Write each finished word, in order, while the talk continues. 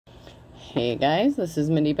Hey guys, this is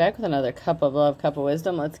Mindy back with another cup of love, cup of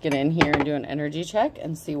wisdom. Let's get in here and do an energy check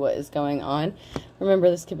and see what is going on. Remember,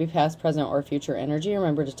 this could be past, present, or future energy.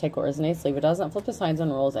 Remember to take what resonates, leave what doesn't, flip the signs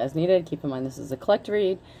and rolls as needed. Keep in mind this is a collective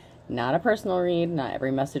read, not a personal read. Not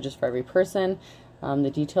every message is for every person. The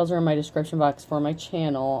details are in my description box for my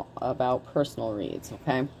channel about personal reads,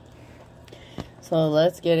 okay? So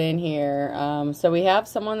let's get in here. So we have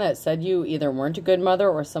someone that said you either weren't a good mother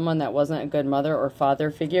or someone that wasn't a good mother or father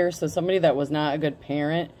figure. So somebody that was not a good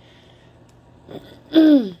parent.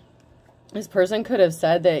 This person could have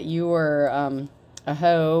said that you were a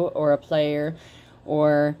hoe or a player,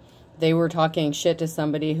 or they were talking shit to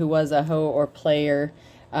somebody who was a hoe or player.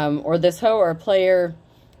 Or this hoe or player,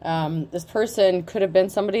 this person could have been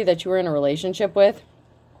somebody that you were in a relationship with.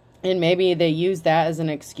 And maybe they used that as an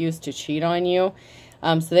excuse to cheat on you.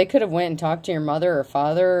 So they could have went and talked to your mother or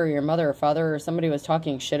father, or your mother or father, or somebody was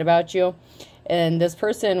talking shit about you. And this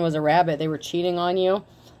person was a rabbit. They were cheating on you.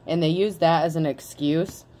 And they used that as an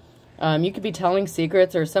excuse. You could be telling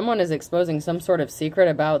secrets, or someone is exposing some sort of secret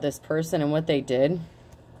about this person and what they did.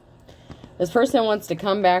 This person wants to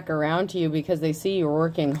come back around to you because they see you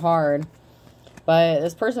working hard. But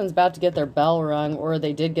this person's about to get their bell rung, or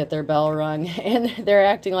they did get their bell rung, and they're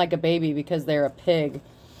acting like a baby because they're a pig.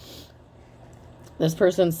 This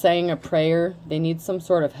person's saying a prayer. They need some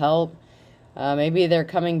sort of help. Maybe they're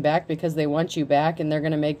coming back because they want you back, and they're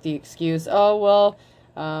going to make the excuse, oh, well,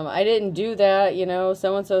 I didn't do that, you know,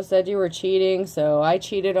 so-and-so said you were cheating, so I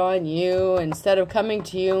cheated on you. Instead of coming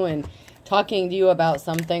to you and talking to you about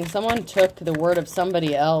something, someone took the word of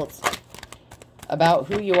somebody else about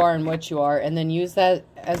who you are and what you are, and then use that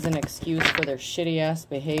as an excuse for their shitty-ass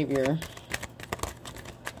behavior.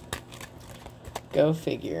 Go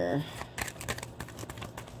figure.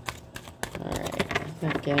 Alright,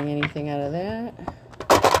 not getting anything out of that.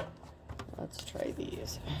 Let's try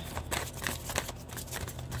these.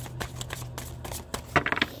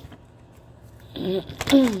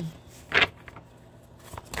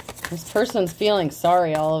 This person's feeling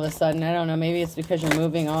sorry all of a sudden. I don't know, maybe it's because you're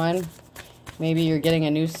moving on. Maybe you're getting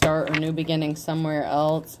a new start or new beginning somewhere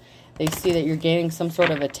else. They see that you're gaining some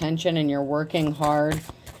sort of attention and you're working hard.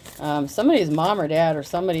 Somebody's mom or dad or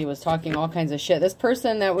somebody was talking all kinds of shit. This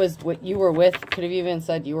person that was what you were with could have even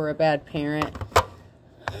said you were a bad parent.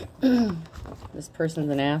 This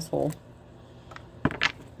person's an asshole.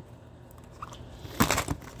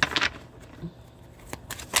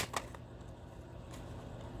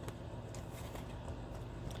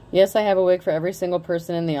 Yes, I have a wig for every single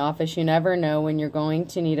person in the office. You never know when you're going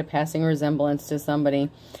to need a passing resemblance to somebody.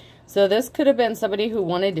 So this could have been somebody who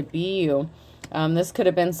wanted to be you. This could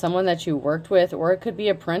have been someone that you worked with, or it could be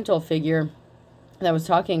a parental figure that was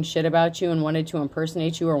talking shit about you and wanted to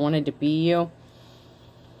impersonate you or wanted to be you.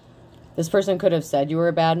 This person could have said you were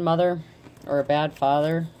a bad mother or a bad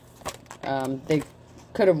father. They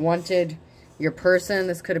could have wanted your person.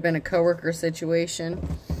 This could have been a coworker situation.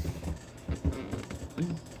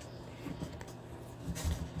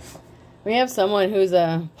 We have someone who's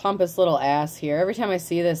a pompous little ass here. Every time I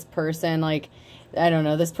see this person, like, I don't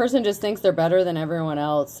know, this person just thinks they're better than everyone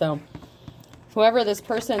else. So whoever this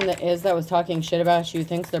person is that was talking shit about you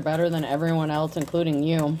thinks they're better than everyone else, including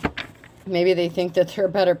you. Maybe they think that they're a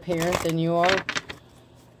better parent than you are.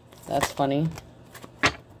 That's funny.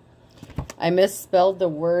 I misspelled the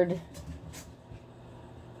word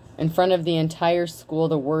in front of the entire school,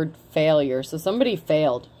 the word failure. So somebody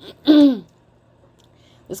failed.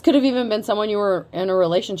 This could have even been someone you were in a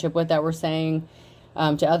relationship with that were saying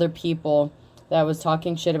to other people that was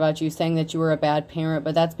talking shit about you, saying that you were a bad parent.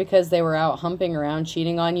 But that's because they were out humping around,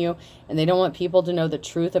 cheating on you, and they don't want people to know the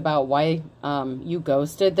truth about why you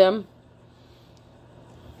ghosted them.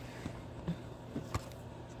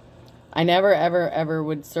 I never, ever, ever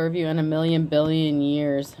would serve you in a million billion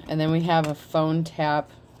years. And then we have a phone tap.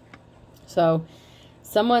 So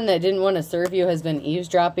someone that didn't want to serve you has been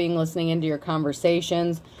eavesdropping, listening into your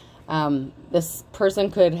conversations. This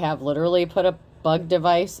person could have literally put a bug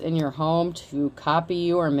device in your home to copy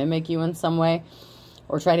you or mimic you in some way,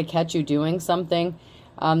 or try to catch you doing something.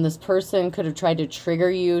 This person could have tried to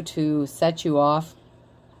trigger you to set you off.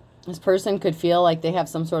 This person could feel like they have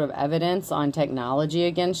some sort of evidence on technology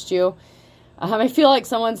against you. I feel like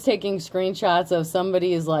someone's taking screenshots of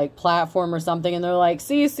somebody's like platform or something, and they're like,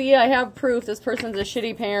 see, I have proof this person's a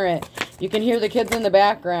shitty parent. You can hear the kids in the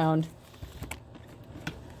background.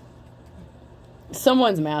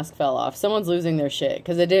 Someone's mask fell off. Someone's losing their shit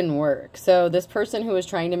because it didn't work. So this person who was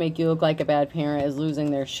trying to make you look like a bad parent is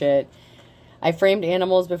losing their shit. I framed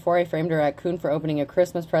animals before. I framed a raccoon for opening a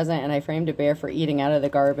Christmas present, and I framed a bear for eating out of the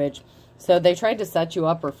garbage. So they tried to set you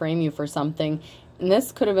up or frame you for something. And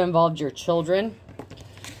this could have involved your children.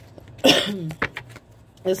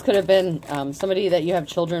 This could have been somebody that you have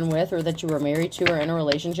children with, or that you were married to or in a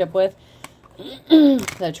relationship with,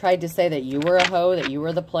 that tried to say that you were a hoe, that you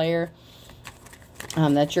were the player,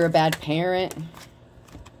 that you're a bad parent.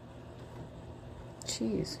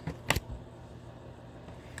 Jeez.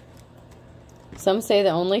 Some say the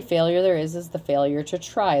only failure there is the failure to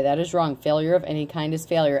try. That is wrong. Failure of any kind is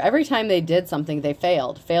failure. Every time they did something, they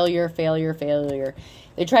failed. Failure, failure, failure.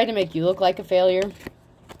 They tried to make you look like a failure.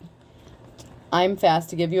 I'm fast.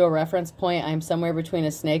 To give you a reference point, I'm somewhere between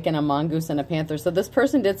a snake and a mongoose and a panther. So this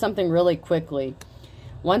person did something really quickly.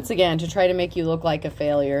 Once again, to try to make you look like a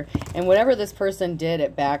failure. And whatever this person did,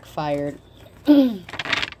 it backfired.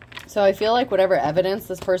 So I feel like whatever evidence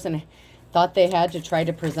this person thought they had to try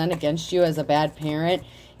to present against you as a bad parent,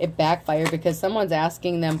 it backfired, because someone's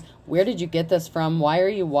asking them, where did you get this from? Why are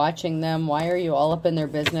you watching them? Why are you all up in their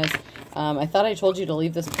business? I thought I told you to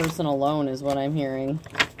leave this person alone, is what I'm hearing.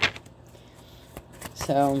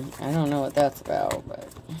 So, I don't know what that's about, but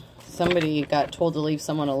somebody got told to leave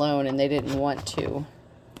someone alone and they didn't want to.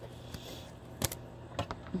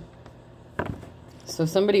 So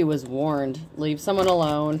somebody was warned, leave someone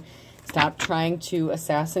alone, stop trying to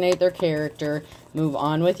assassinate their character, move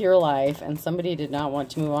on with your life, and somebody did not want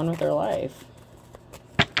to move on with their life.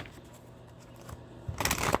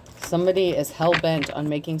 Somebody is hell-bent on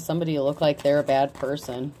making somebody look like they're a bad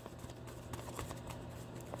person.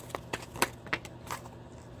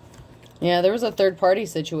 Yeah, there was a third-party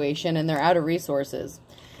situation, and they're out of resources.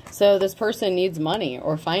 So this person needs money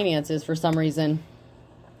or finances for some reason.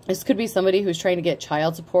 This could be somebody who's trying to get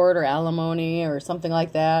child support or alimony or something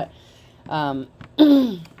like that from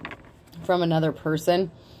another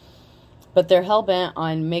person. But they're hell-bent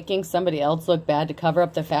on making somebody else look bad to cover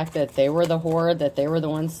up the fact that they were the whore, that they were the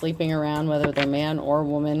ones sleeping around, whether they're man or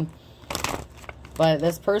woman. But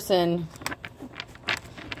this person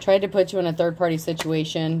tried to put you in a third-party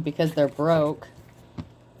situation because they're broke.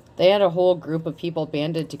 They had a whole group of people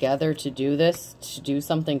banded together to do this, to do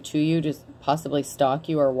something to you, to possibly stalk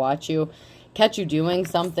you or watch you, catch you doing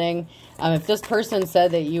something. If this person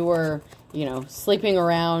said that you were, you know, sleeping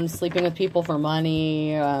around, sleeping with people for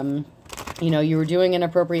money, you know, you were doing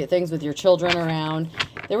inappropriate things with your children around,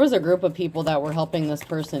 there was a group of people that were helping this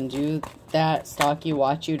person do that, stalk you,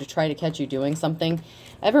 watch you, to try to catch you doing something.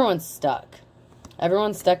 Everyone's stuck.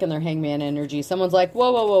 Everyone's stuck in their hangman energy. Someone's like,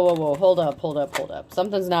 whoa, whoa, whoa, whoa, whoa, hold up, hold up, hold up.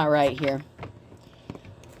 Something's not right here.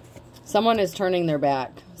 Someone is turning their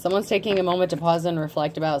back. Someone's taking a moment to pause and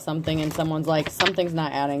reflect about something, and someone's like, something's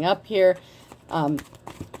not adding up here.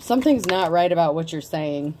 Something's not right about what you're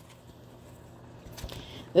saying.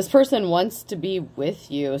 This person wants to be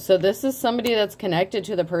with you. So this is somebody that's connected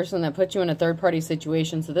to the person that put you in a third-party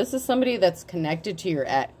situation. So this is somebody that's connected to your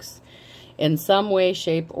ex in some way,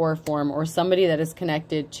 shape, or form, or somebody that is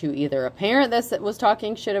connected to either a parent that was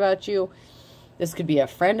talking shit about you. This could be a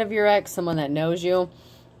friend of your ex, someone that knows you.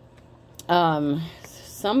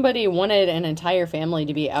 Somebody wanted an entire family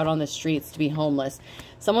to be out on the streets, to be homeless.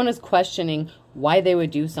 Someone is questioning why they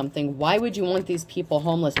would do something. Why would you want these people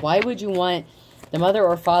homeless? Why would you want the mother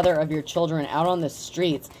or father of your children out on the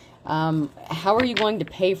streets? How are you going to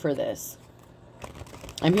pay for this?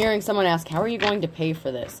 I'm hearing someone ask, how are you going to pay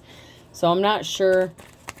for this? So I'm not sure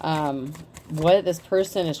what this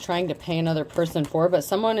person is trying to pay another person for, but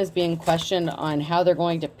someone is being questioned on how they're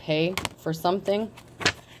going to pay for something.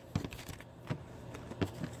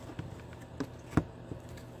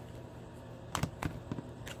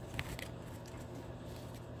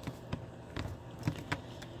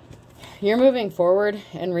 You're moving forward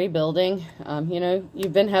and rebuilding. You know,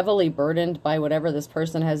 you've been heavily burdened by whatever this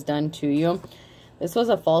person has done to you. This was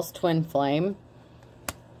a false twin flame.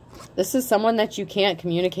 This is someone that you can't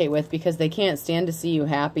communicate with because they can't stand to see you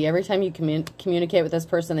happy. Every time you communicate with this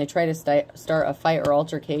person, they try to start a fight or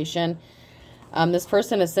altercation. This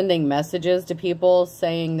person is sending messages to people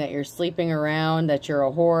saying that you're sleeping around, that you're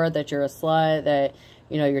a whore, that you're a slut, that,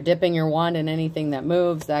 you know, you're dipping your wand in anything that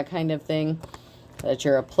moves, that kind of thing, that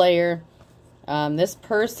you're a player. This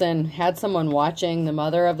person had someone watching the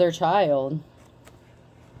mother of their child.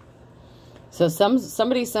 So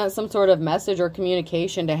somebody sent some sort of message or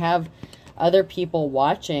communication to have other people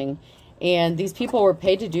watching. And these people were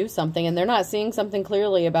paid to do something, and they're not seeing something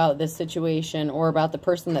clearly about this situation or about the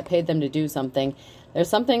person that paid them to do something. There's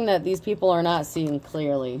something that these people are not seeing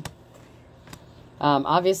clearly.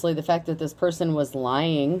 Obviously, the fact that this person was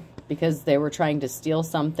lying because they were trying to steal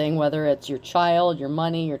something, whether it's your child, your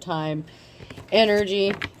money, your time,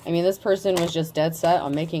 energy. I mean, this person was just dead set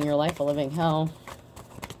on making your life a living hell.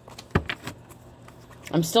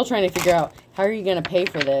 I'm still trying to figure out, how are you going to pay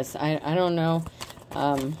for this? I don't know.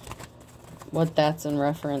 what that's in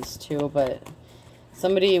reference to, but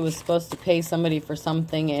somebody was supposed to pay somebody for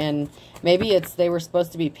something, and maybe it's they were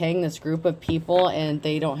supposed to be paying this group of people and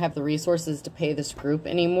they don't have the resources to pay this group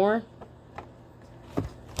anymore.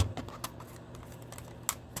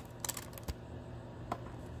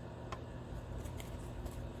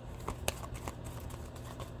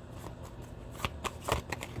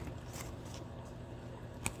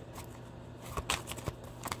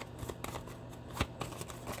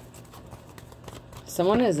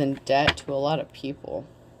 Someone is in debt to a lot of people.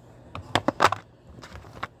 I'm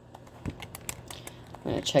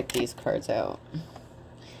going to check these cards out.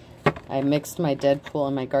 I mixed my Deadpool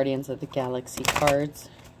and my Guardians of the Galaxy cards.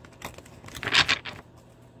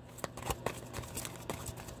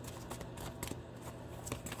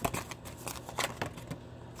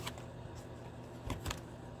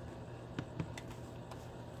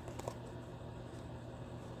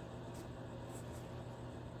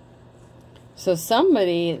 So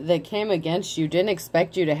somebody that came against you didn't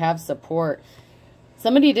expect you to have support.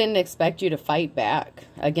 Somebody didn't expect you to fight back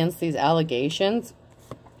against these allegations.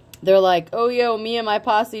 They're like, oh, yo, me and my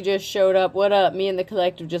posse just showed up. What up? Me and the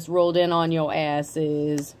collective just rolled in on your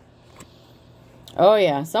asses. Oh,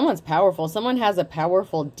 yeah. Someone's powerful. Someone has a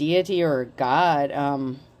powerful deity or god.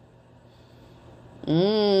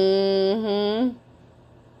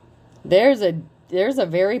 There's a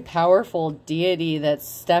very powerful deity that's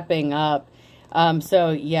stepping up.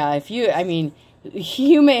 So, yeah, if you, I mean,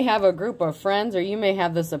 you may have a group of friends or you may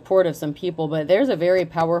have the support of some people, but there's a very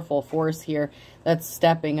powerful force here that's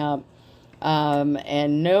stepping up.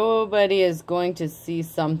 And nobody is going to see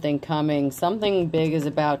something coming. Something big is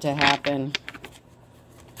about to happen.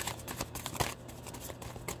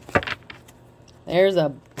 There's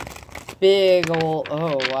a big old,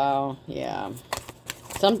 oh, wow, yeah.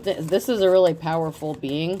 This is a really powerful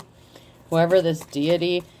being. Whoever this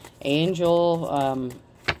deity, angel,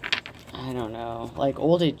 I don't know, like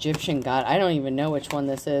old Egyptian god. I don't even know which one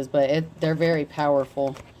this is, but they're very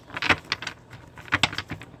powerful.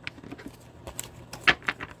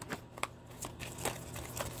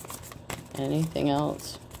 Anything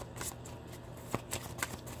else?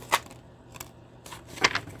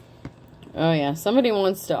 Oh yeah, somebody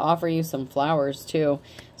wants to offer you some flowers too.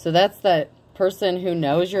 So that's that person who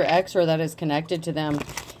knows your ex or that is connected to them.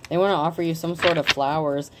 They want to offer you some sort of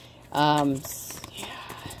flowers.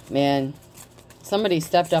 Man, somebody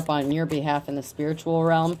stepped up on your behalf in the spiritual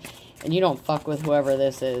realm, and you don't fuck with whoever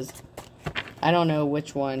this is. I don't know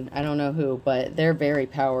which one. I don't know who, but they're very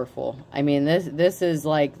powerful. I mean, this is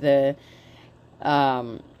like the,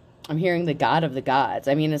 I'm hearing the god of the gods.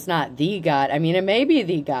 I mean, it's not the god. I mean, it may be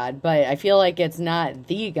the god, but I feel like it's not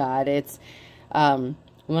the god. It's,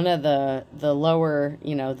 one of the lower,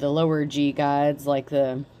 you know, the lower G gods, like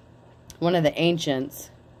one of the ancients.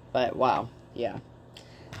 But wow, yeah,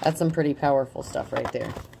 that's some pretty powerful stuff right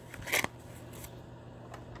there.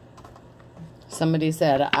 Somebody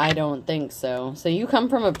said, I don't think so. So you come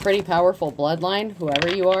from a pretty powerful bloodline,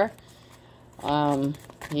 whoever you are.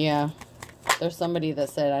 Yeah, there's somebody that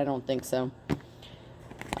said, I don't think so.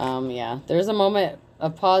 Yeah, there's a moment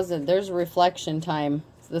of pause. There's a reflection time.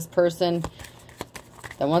 This person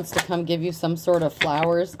that wants to come give you some sort of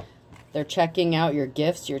flowers. They're checking out your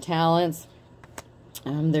gifts, your talents.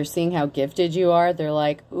 They're seeing how gifted you are. They're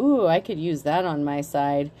like, ooh, I could use that on my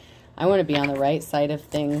side. I want to be on the right side of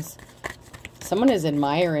things. Someone is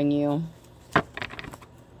admiring you.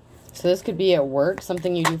 So this could be at work,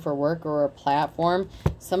 something you do for work or a platform.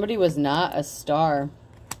 Somebody was not a star.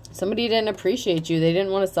 Somebody didn't appreciate you. They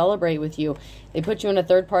didn't want to celebrate with you. They put you in a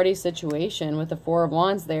third-party situation with the Four of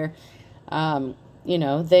Wands there. You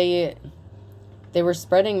know, they were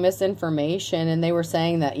spreading misinformation, and they were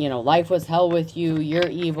saying that, you know, life was hell with you, you're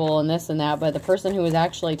evil, and this and that. But the person who was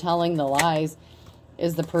actually telling the lies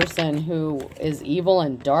is the person who is evil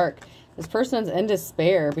and dark. This person's in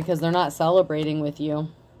despair because they're not celebrating with you.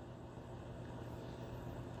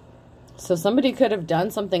 So somebody could have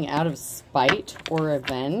done something out of spite or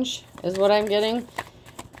revenge, is what I'm getting.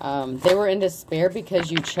 They were in despair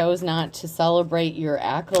because you chose not to celebrate your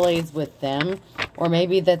accolades with them. Or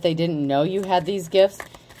maybe that they didn't know you had these gifts.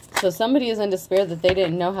 So somebody is in despair that they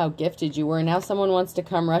didn't know how gifted you were. Now someone wants to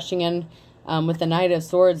come rushing in with the Knight of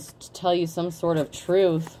Swords to tell you some sort of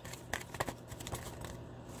truth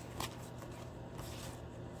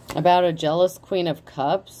about a jealous Queen of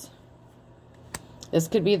Cups. This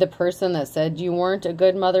could be the person that said you weren't a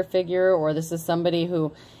good mother figure, or this is somebody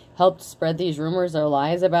who helped spread these rumors or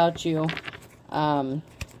lies about you so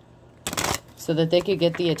that they could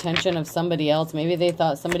get the attention of somebody else. Maybe they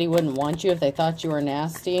thought somebody wouldn't want you if they thought you were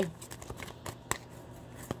nasty.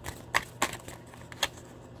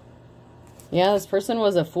 Yeah, this person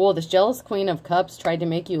was a fool. This jealous Queen of Cups tried to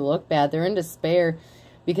make you look bad. They're in despair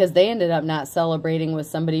because they ended up not celebrating with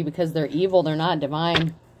somebody because they're evil. They're not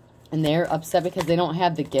divine. And they're upset because they don't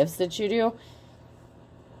have the gifts that you do.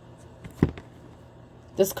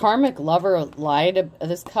 This karmic lover lied.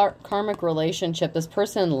 This karmic relationship, this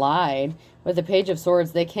person lied with the Page of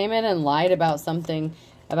Swords. They came in and lied about something,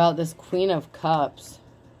 about this Queen of Cups.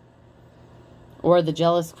 Or the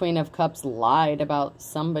jealous Queen of Cups lied about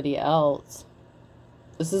somebody else.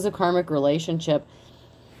 This is a karmic relationship.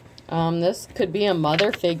 This could be a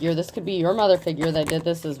mother figure. This could be your mother figure that did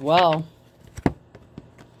this as well.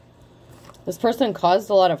 This person caused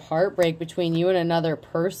a lot of heartbreak between you and another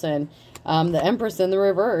person. The Empress in the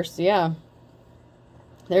reverse, yeah.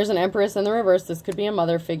 There's an Empress in the reverse. This could be a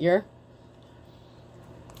mother figure.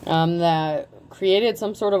 That created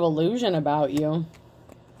some sort of illusion about you.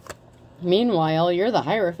 Meanwhile, you're the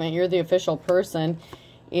Hierophant. You're the official person.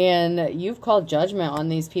 And you've called judgment on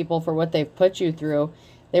these people for what they've put you through.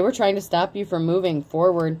 They were trying to stop you from moving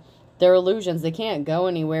forward. They're illusions. They can't go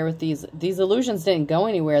anywhere with these. These illusions didn't go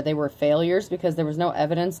anywhere. They were failures because there was no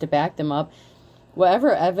evidence to back them up.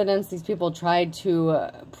 Whatever evidence these people tried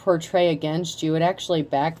to portray against you, it actually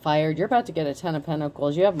backfired. You're about to get a Ten of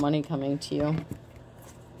Pentacles. You have money coming to you.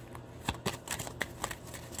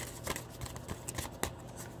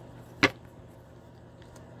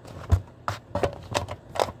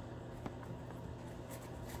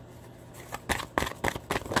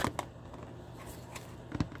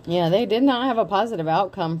 Yeah, they did not have a positive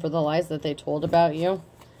outcome for the lies that they told about you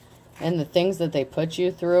and the things that they put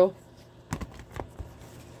you through.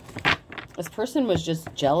 This person was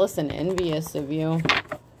just jealous and envious of you.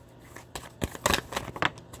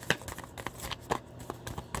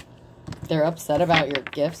 They're upset about your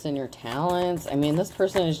gifts and your talents. I mean, this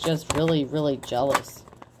person is just really, really jealous.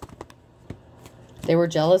 They were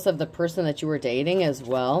jealous of the person that you were dating as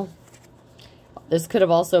well. This could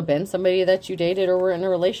have also been somebody that you dated or were in a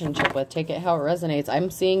relationship with. Take it how it resonates.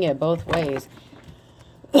 I'm seeing it both ways.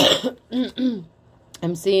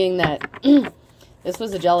 I'm seeing that this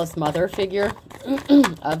was a jealous mother figure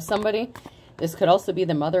of somebody. This could also be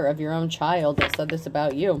the mother of your own child that said this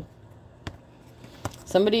about you.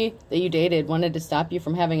 Somebody that you dated wanted to stop you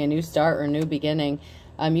from having a new start or a new beginning.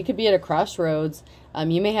 You could be at a crossroads.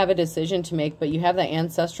 You may have a decision to make, but you have that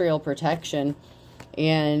ancestral protection.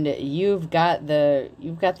 And you've got the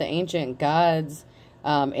ancient gods,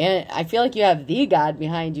 and I feel like you have the God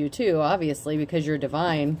behind you too, obviously, because you're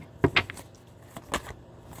divine.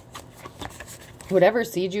 Whatever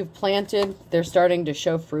seed you've planted, they're starting to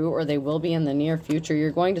show fruit, or they will be in the near future.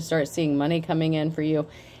 You're going to start seeing money coming in for you,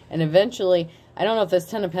 and eventually, I don't know if this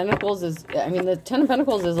Ten of Pentacles is, I mean, the Ten of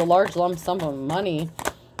Pentacles is a large lump sum of money.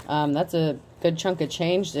 That's a good chunk of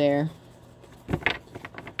change there.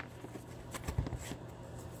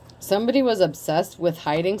 Somebody was obsessed with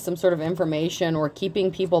hiding some sort of information or keeping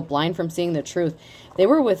people blind from seeing the truth. They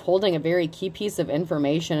were withholding a very key piece of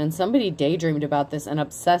information, and somebody daydreamed about this and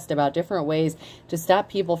obsessed about different ways to stop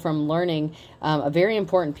people from learning a very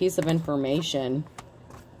important piece of information.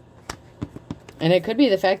 And it could be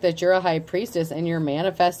the fact that you're a high priestess and you're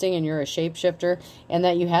manifesting and you're a shapeshifter and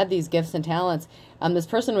that you had these gifts and talents. This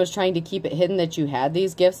person was trying to keep it hidden that you had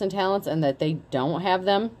these gifts and talents and that they don't have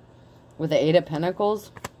them with the Eight of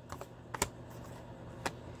Pentacles.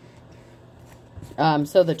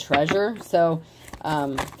 So the treasure,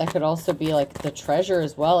 that could also be like the treasure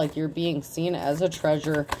as well, like you're being seen as a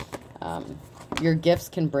treasure. Your gifts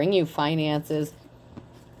can bring you finances.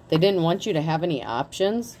 They didn't want you to have any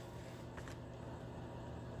options.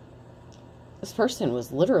 This person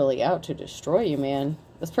was literally out to destroy you, man.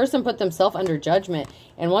 This person put themselves under judgment.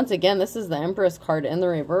 And once again, this is the Empress card in the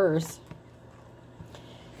reverse.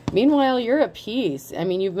 Meanwhile, you're at peace. I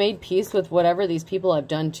mean, you've made peace with whatever these people have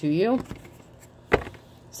done to you.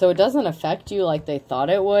 So it doesn't affect you like they thought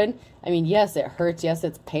it would. I mean, yes, it hurts. Yes,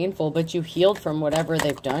 it's painful. But you healed from whatever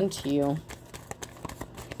they've done to you.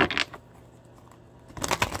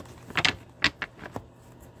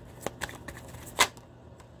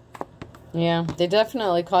 Yeah, they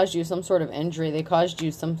definitely caused you some sort of injury. They caused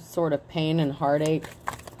you some sort of pain and heartache.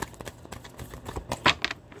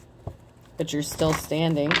 But you're still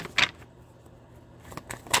standing.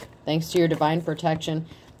 Thanks to your divine protection.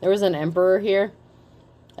 There was an Emperor here.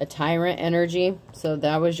 A tyrant energy. So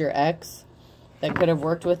that was your ex. That could have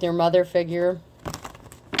worked with your mother figure.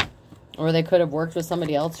 Or they could have worked with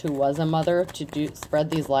somebody else who was a mother to spread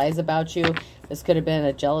these lies about you. This could have been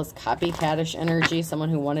a jealous copycatish energy. Someone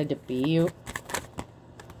who wanted to be you.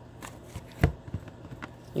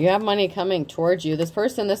 You have money coming towards you. This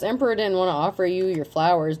person, this Emperor didn't want to offer you your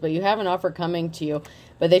flowers, but you have an offer coming to you.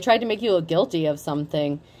 but they tried to make you look guilty of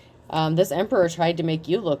something. This Emperor tried to make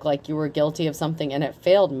you look like you were guilty of something, and it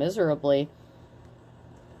failed miserably.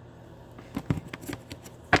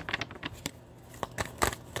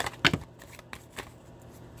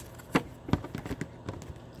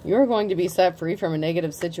 You're going to be set free from a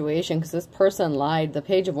negative situation because this person lied. The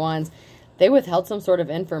Page of Wands, they withheld some sort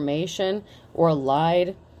of information or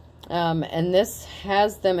lied. And this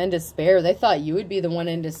has them in despair. They thought you would be the one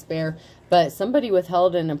in despair, but somebody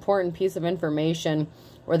withheld an important piece of information,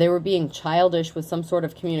 or they were being childish with some sort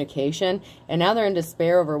of communication, and now they're in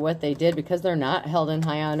despair over what they did because they're not held in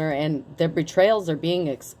high honor, and their betrayals are being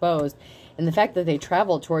exposed. And the fact that they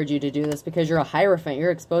traveled towards you to do this because you're a Hierophant,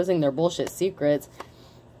 you're exposing their bullshit secrets.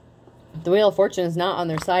 The Wheel of Fortune is not on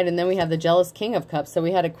their side, and then we have the jealous King of Cups. So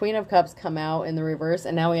we had a Queen of Cups come out in the reverse,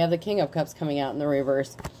 and now we have the King of Cups coming out in the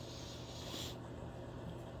reverse.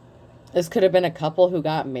 This could have been a couple who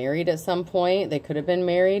got married at some point. They could have been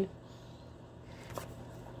married.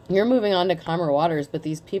 You're moving on to calmer waters, but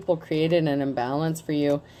these people created an imbalance for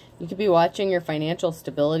you. You could be watching your financial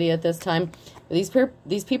stability at this time.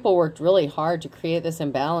 These people worked really hard to create this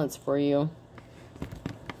imbalance for you.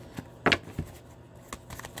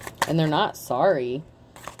 And they're not sorry.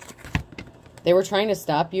 They were trying to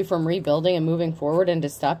stop you from rebuilding and moving forward, and to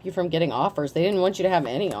stop you from getting offers. They didn't want you to have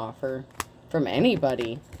any offer from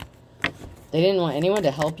anybody. They didn't want anyone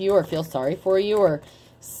to help you or feel sorry for you or,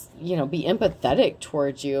 you know, be empathetic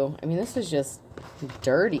towards you. I mean, this is just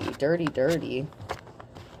dirty, dirty, dirty.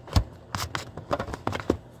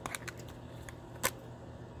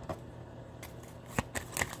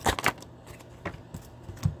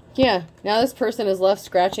 Yeah, now this person is left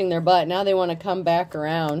scratching their butt. Now they want to come back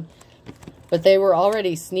around. But they were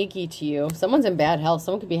already sneaky to you. Someone's in bad health.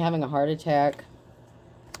 Someone could be having a heart attack.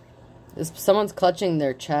 Someone's clutching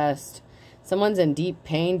their chest. Someone's in deep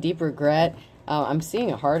pain, deep regret. I'm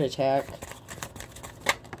seeing a heart attack.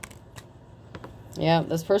 Yeah,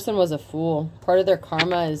 this person was a fool. Part of their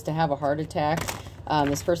karma is to have a heart attack.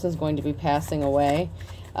 This person's going to be passing away.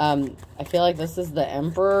 I feel like this is the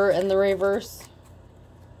Emperor in the reverse.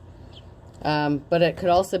 But it could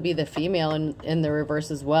also be the female in the reverse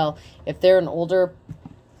as well. If they're an older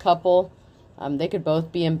couple, they could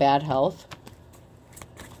both be in bad health.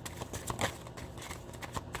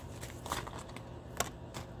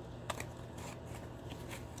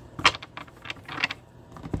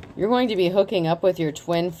 You're going to be hooking up with your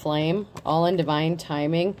twin flame, all in divine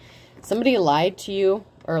timing. Somebody lied to you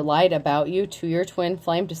or lied about you to your twin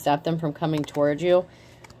flame to stop them from coming towards you.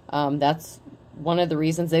 That's one of the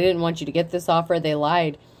reasons they didn't want you to get this offer. They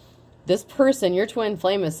lied. This person, your twin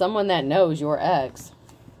flame, is someone that knows your ex.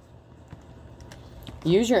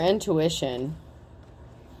 Use your intuition.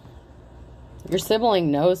 Your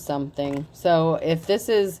sibling knows something. So if this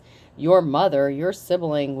is your mother, your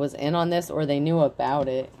sibling was in on this, or they knew about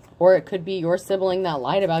it. Or it could be your sibling that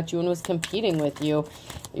lied about you and was competing with you.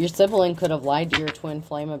 Your sibling could have lied to your twin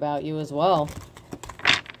flame about you as well.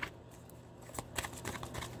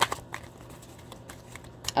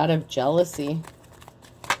 Out of jealousy.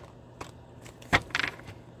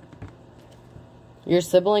 Your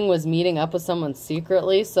sibling was meeting up with someone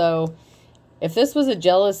secretly. So if this was a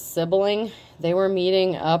jealous sibling, they were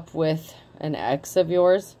meeting up with an ex of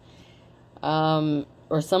yours.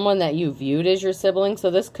 Or someone that you viewed as your sibling.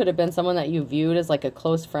 So this could have been someone that you viewed as like a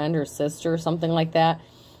close friend or sister or something like that.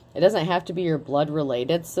 It doesn't have to be your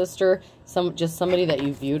blood-related sister. Just somebody that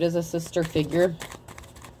you viewed as a sister figure.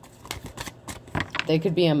 They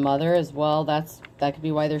could be a mother as well. That could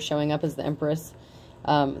be why they're showing up as the Empress.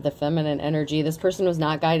 The feminine energy. This person was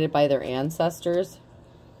not guided by their ancestors.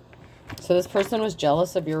 So this person was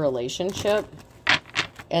jealous of your relationship.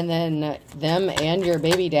 And then them and your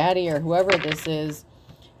baby daddy or whoever this is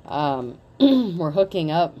were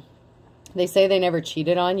hooking up. They say they never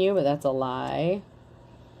cheated on you, but that's a lie.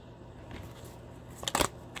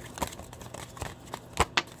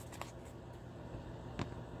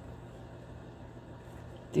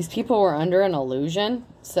 These people were under an illusion,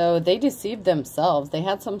 so they deceived themselves. They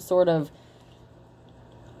had some sort of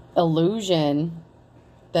illusion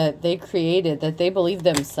that they created, that they believe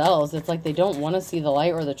themselves. It's like they don't want to see the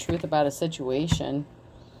light or the truth about a situation.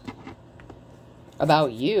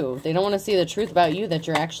 About you. They don't want to see the truth about you, that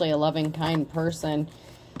you're actually a loving, kind person.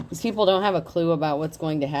 These people don't have a clue about what's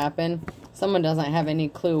going to happen. Someone doesn't have any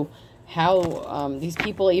clue how these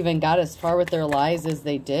people even got as far with their lies as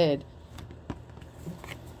they did.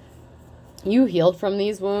 You healed from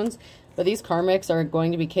these wounds, but these karmics are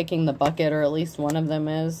going to be kicking the bucket, or at least one of them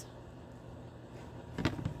is.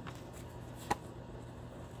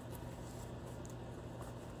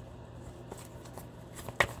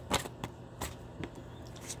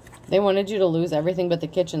 They wanted you to lose everything but the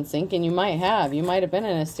kitchen sink, and you might have. You might have been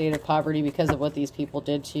in a state of poverty because of what these people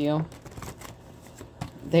did to you.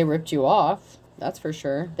 They ripped you off. That's for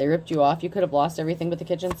sure. They ripped you off. You could have lost everything but the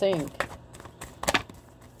kitchen sink.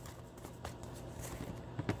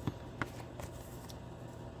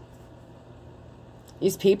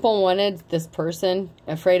 These people wanted this person,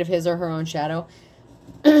 afraid of his or her own shadow.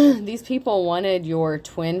 These people wanted your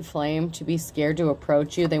twin flame to be scared to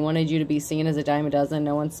approach you. They wanted you to be seen as a dime a dozen.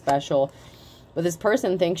 No one's special. But this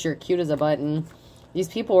person thinks you're cute as a button. These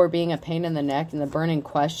people were being a pain in the neck. And the burning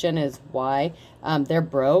question is why. They're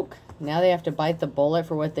broke. Now they have to bite the bullet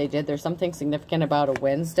for what they did. There's something significant about a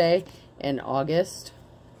Wednesday in August.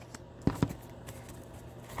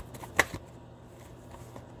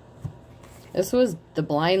 This was the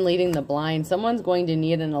blind leading the blind. Someone's going to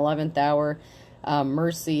need an 11th hour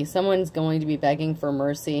mercy. Someone's going to be begging for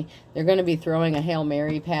mercy. They're going to be throwing a Hail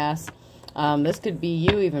Mary pass. This could be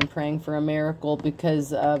you even praying for a miracle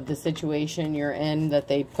because of the situation you're in that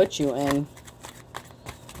they put you in.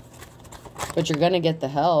 But you're going to get the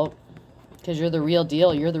help because you're the real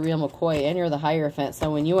deal. You're the real McCoy and you're the Hierophant.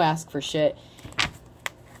 So when you ask for shit,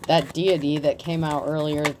 that deity that came out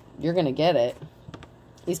earlier, you're going to get it.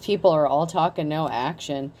 These people are all talk and no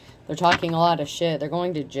action. They're talking a lot of shit. They're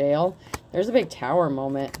going to jail. There's a big tower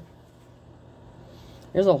moment.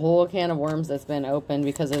 There's a whole can of worms that's been opened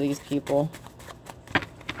because of these people.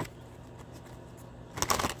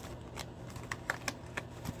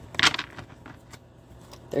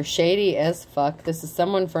 They're shady as fuck. This is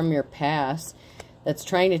someone from your past that's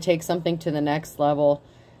trying to take something to the next level.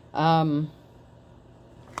 But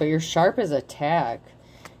you're sharp as a tack.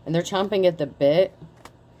 And they're chomping at the bit.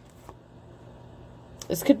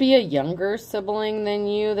 This could be a younger sibling than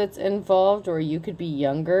you that's involved, or you could be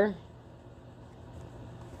younger.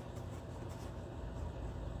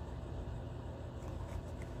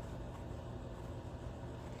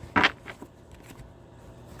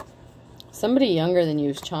 Somebody younger than you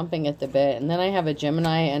is chomping at the bit. And then I have a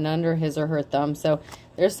Gemini and under his or her thumb. So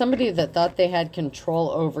there's somebody that thought they had control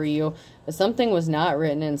over you, but something was not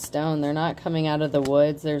written in stone. They're not coming out of the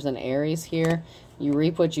woods. There's an Aries here. You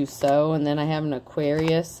reap what you sow. And then I have an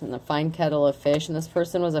Aquarius and a fine kettle of fish. And this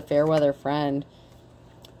person was a fair weather friend.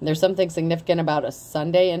 There's something significant about a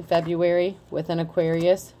Sunday in February with an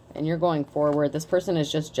Aquarius. And you're going forward. This person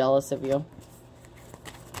is just jealous of you.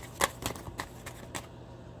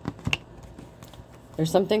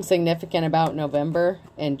 There's something significant about November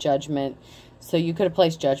and judgment. So you could have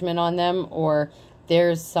placed judgment on them, or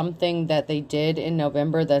there's something that they did in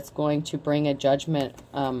November that's going to bring a judgment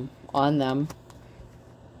on them.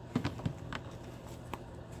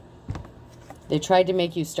 They tried to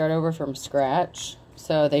make you start over from scratch.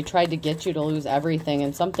 So they tried to get you to lose everything,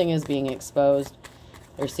 and something is being exposed.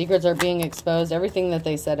 Their secrets are being exposed. Everything that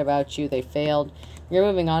they said about you, they failed. You're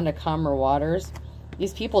moving on to calmer waters.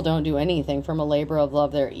 These people don't do anything from a labor of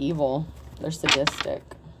love. They're evil. They're sadistic.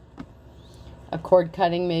 A cord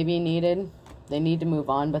cutting may be needed. They need to move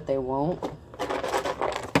on, but they won't.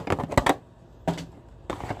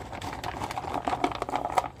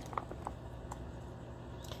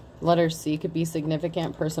 Letter C could be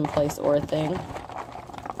significant. Person, place, or a thing.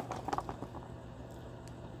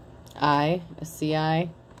 I, a CI.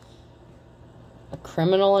 A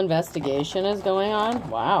criminal investigation is going on?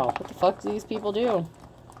 Wow. What the fuck do these people do?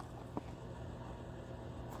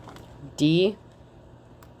 D.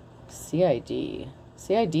 CID.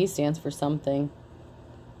 CID stands for something.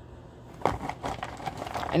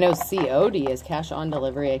 I know COD is cash on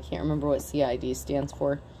delivery. I can't remember what CID stands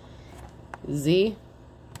for. Z.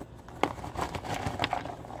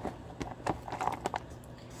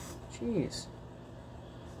 Jeez.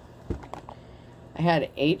 I had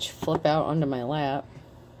H flip out onto my lap.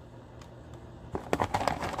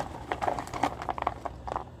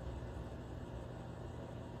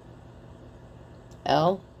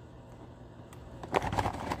 L.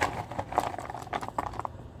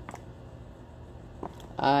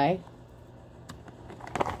 I.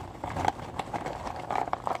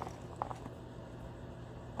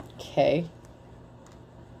 K.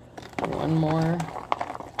 One more.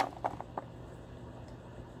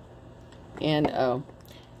 And O.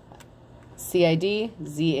 CID,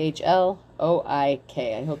 ZHL,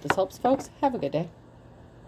 OIK. I hope this helps, folks. Have a good day.